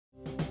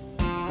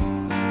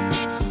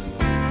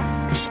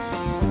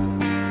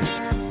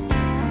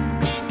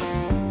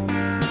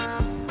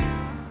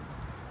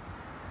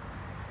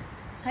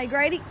Hey,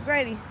 Grady.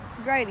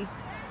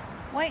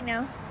 Wait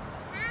now.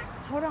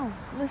 Hold on.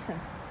 Listen.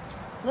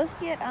 Let's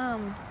get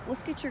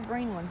your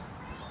green one.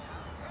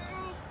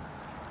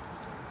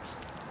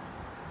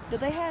 Do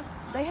they have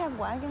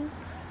wagons?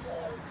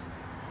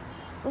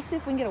 Let's see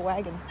if we can get a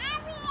wagon.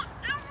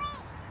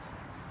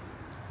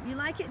 You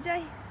like it,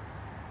 Jay?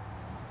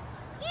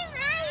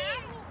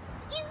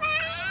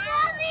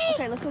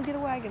 Okay, let's go get a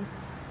wagon.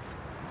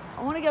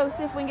 I want to go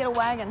see if we can get a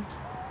wagon.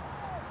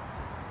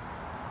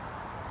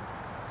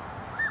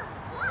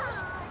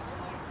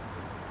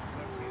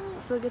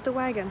 Let's go get the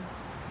wagon.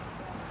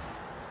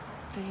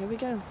 Okay, here we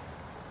go.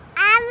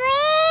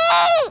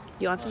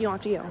 You don't have to yell.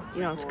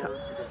 You don't have to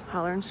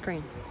holler and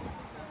scream.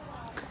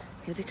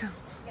 Here they come.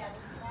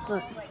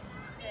 Look.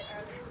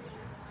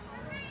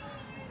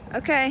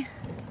 Okay.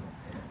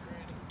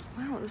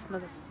 Wow, this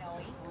mother. You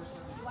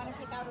want to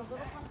pick out a little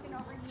pumpkin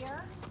over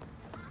here?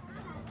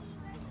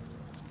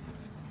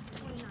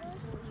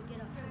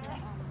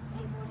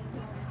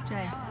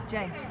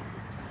 Jay,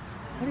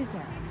 what is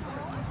that?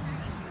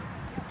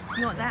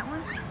 You want that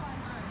one?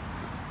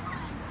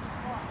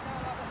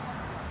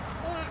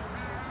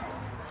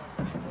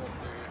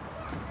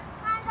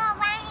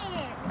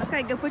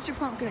 Okay, go put your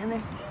pumpkin in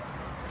there.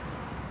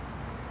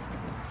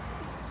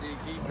 See, you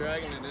keep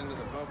dragging it into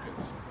the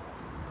pumpkins.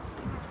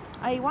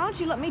 Hey, why don't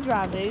you let me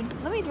drive, dude?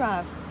 Let me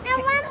drive. I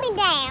want me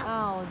down.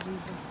 Oh,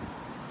 Jesus.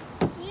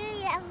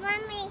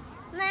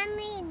 Let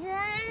me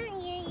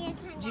down. You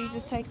can.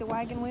 Jesus, take the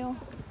wagon wheel.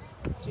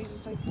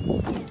 Jesus, take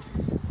the...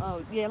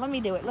 Oh, yeah, let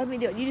me do it.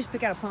 You just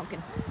pick out a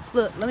pumpkin.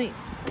 Look, let me...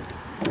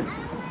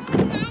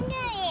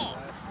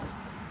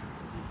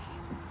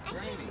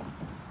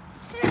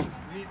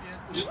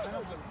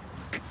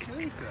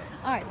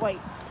 All right, wait.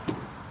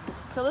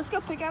 So let's go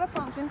pick out a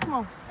pumpkin. Come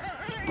on.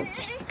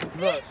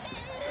 Look,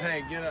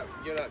 hey, get up,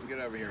 get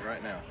over here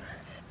right now.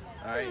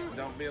 All right,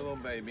 don't be a little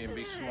baby and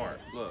be smart.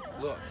 Look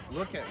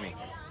at me.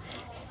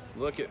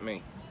 Look at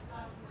me.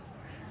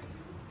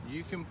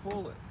 You can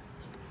pull it.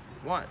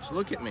 Watch,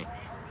 look at me.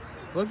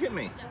 Look at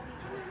me.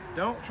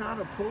 Don't try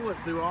to pull it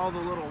through all the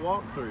little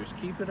walkthroughs.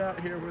 Keep it out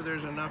here where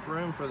there's enough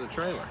room for the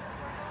trailer.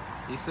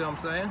 You see what I'm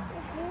saying?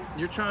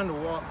 You're trying to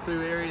walk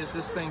through areas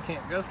this thing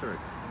can't go through.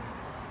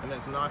 And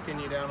it's knocking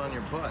you down on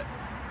your butt.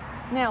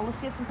 Now,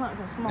 let's get some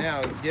pumpkins. Come on.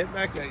 Now, get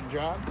back,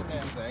 drop the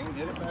damn thing,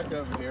 get it back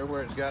over here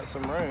where it's got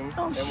some room,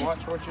 and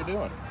watch what you're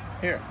doing.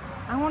 Here.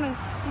 I want to,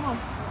 come on.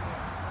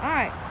 All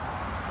right.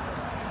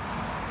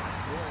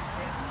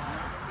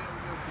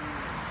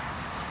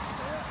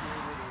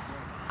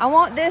 I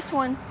want this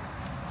one.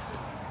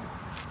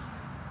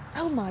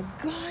 Oh my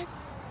God.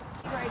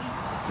 Ready?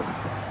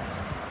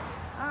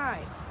 All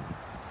right.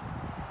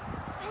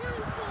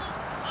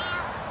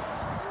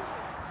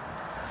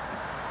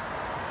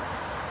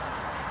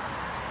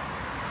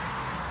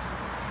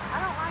 I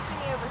don't like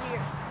any over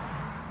here.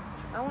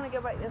 I want to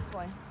go back this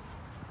way.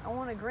 I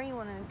want a green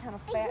one and kind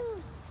of flat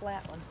one.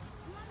 That one?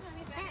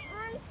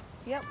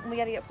 Yep, we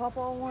got to get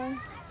Papa one.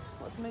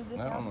 Let's move this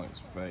That out. one looks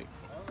fake.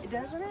 It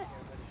doesn't it?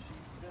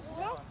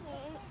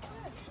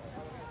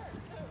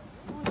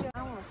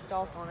 I want a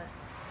stalk on it.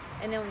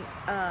 And then,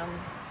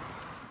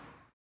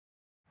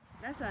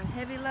 that's a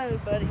heavy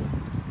load, buddy.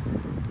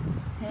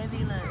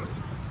 Heavy load.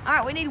 All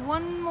right, we need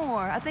one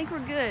more. I think we're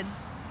good.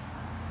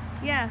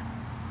 Yeah.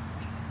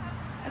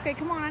 Okay,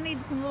 come on. I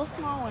need some little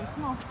small ones.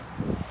 Come on.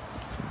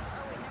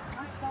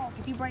 My stalk.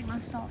 If you break my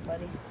stalk,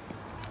 buddy.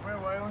 Where,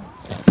 Waylon?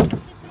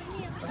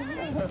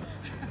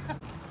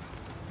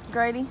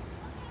 Grady,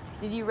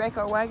 did you wreck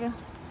our wagon?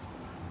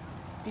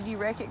 Did you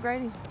wreck it,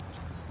 Grady?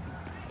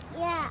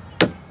 Yeah.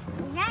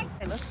 Hey,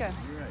 let's go.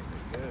 You wrecked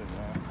it good,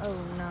 man. Oh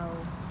no.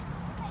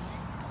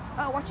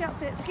 Oh, watch out,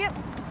 Skip.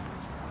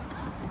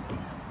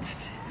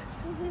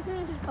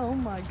 Oh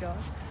my God.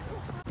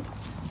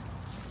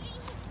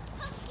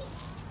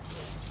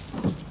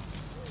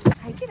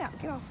 Hey, get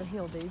off the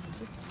hill, dude.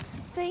 Just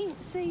see.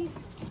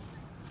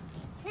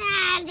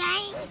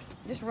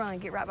 Just run,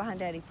 get right behind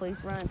Daddy,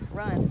 please. Run.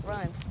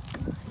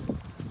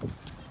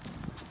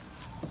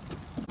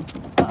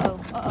 Uh-oh.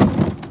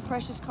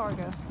 Precious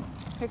cargo.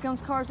 Here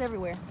comes cars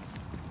everywhere.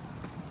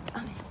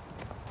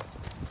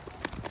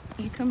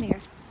 You come here.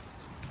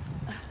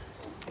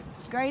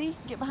 Grady,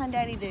 get behind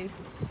Daddy, dude.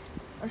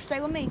 Or stay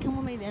with me, come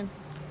with me then.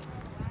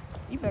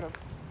 You better.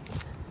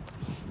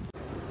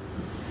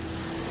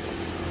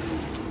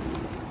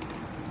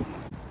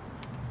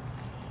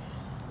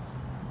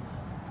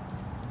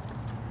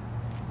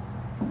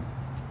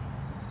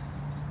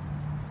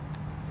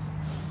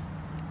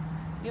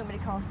 You want me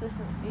to call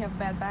assistance? Do you have a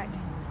bad back?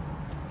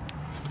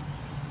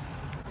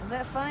 Was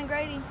that fun,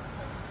 Grady?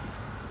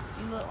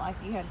 You look like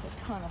you had a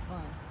ton of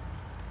fun.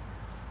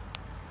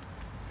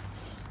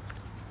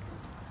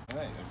 I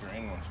think the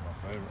green one's my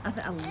favorite. I love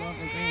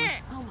the green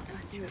one. Oh my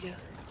God, here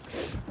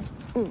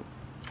we go.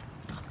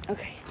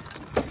 Okay.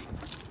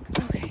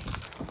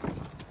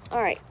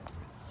 All right.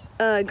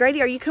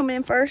 Grady, are you coming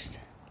in first?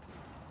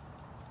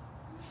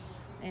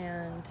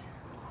 And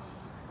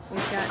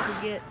we've got to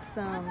get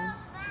some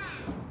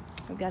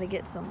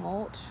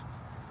mulch.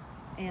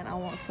 And I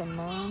want some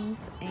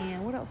mums.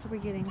 And what else are we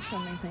getting? So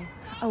many things.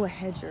 Oh, a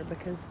hedger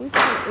because we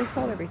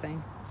sold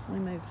everything. We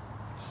moved.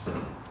 See,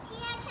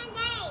 I can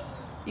drive.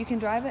 You can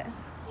drive it?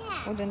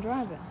 Yeah. Well, then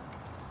drive it.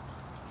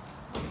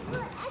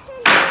 Look, I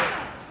can drive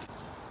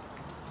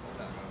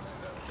it.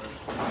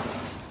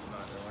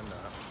 Not doing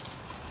that.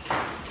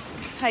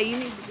 Hey, you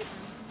need to get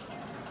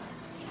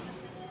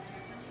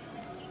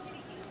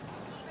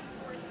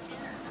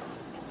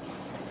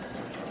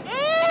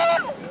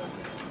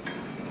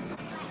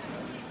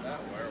That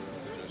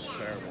werewolf is just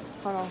terrible.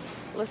 Hold on.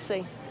 Let's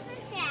see.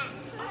 Yeah.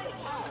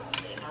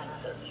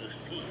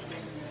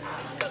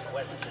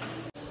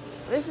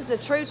 This is a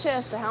true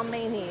test of how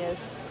mean he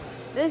is.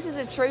 This is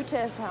a true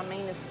test of how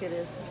mean this kid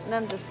is.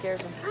 None of this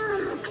scares him.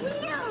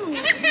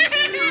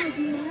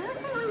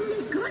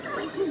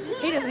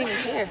 He doesn't even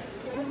care.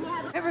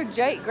 Remember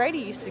Grady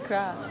used to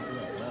cry.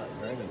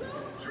 Brandon,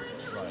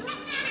 like,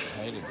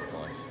 hated the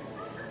place.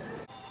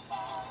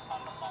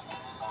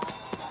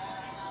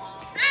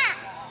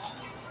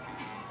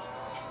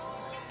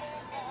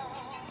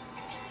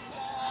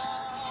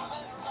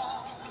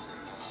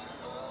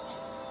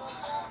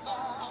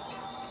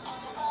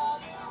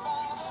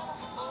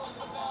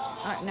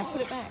 All right, now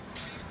put it back.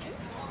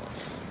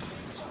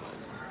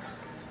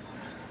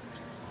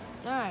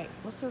 All right,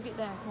 let's go get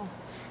Dad. Come on.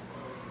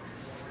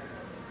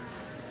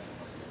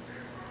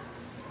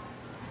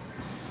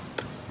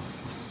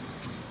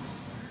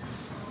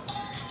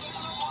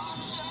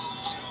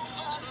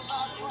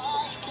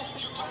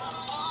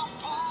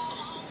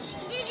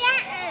 Do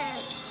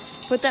that.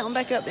 Put that one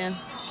back up then.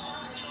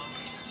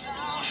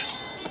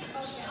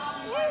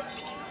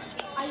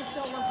 I just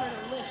don't want her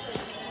to lift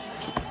it.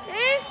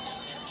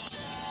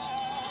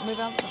 Move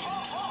out.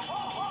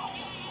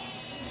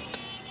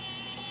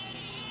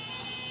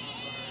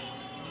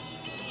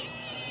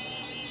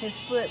 His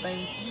foot,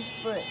 baby. His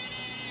foot.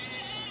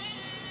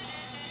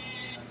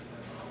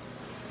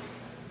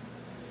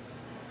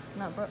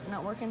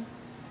 Not working?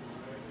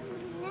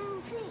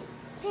 No,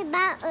 put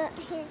about up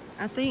here.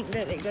 I think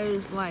that it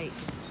goes like.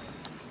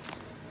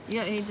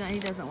 Yeah, he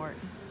doesn't work.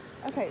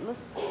 Okay,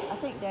 let's. I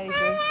think Daddy's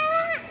ready.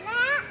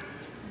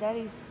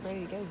 Daddy's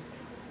ready to go.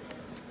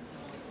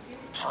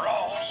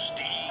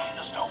 Frosty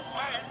the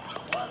Snowman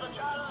was a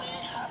jolly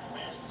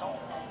happy soul,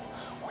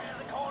 with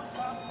a corn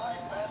cob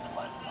pipe and a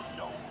button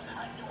nose,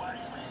 and 2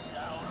 eyes made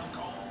out of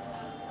gold.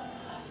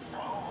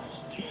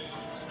 Frosty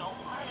the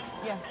Snowman.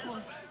 Yeah. Come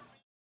on.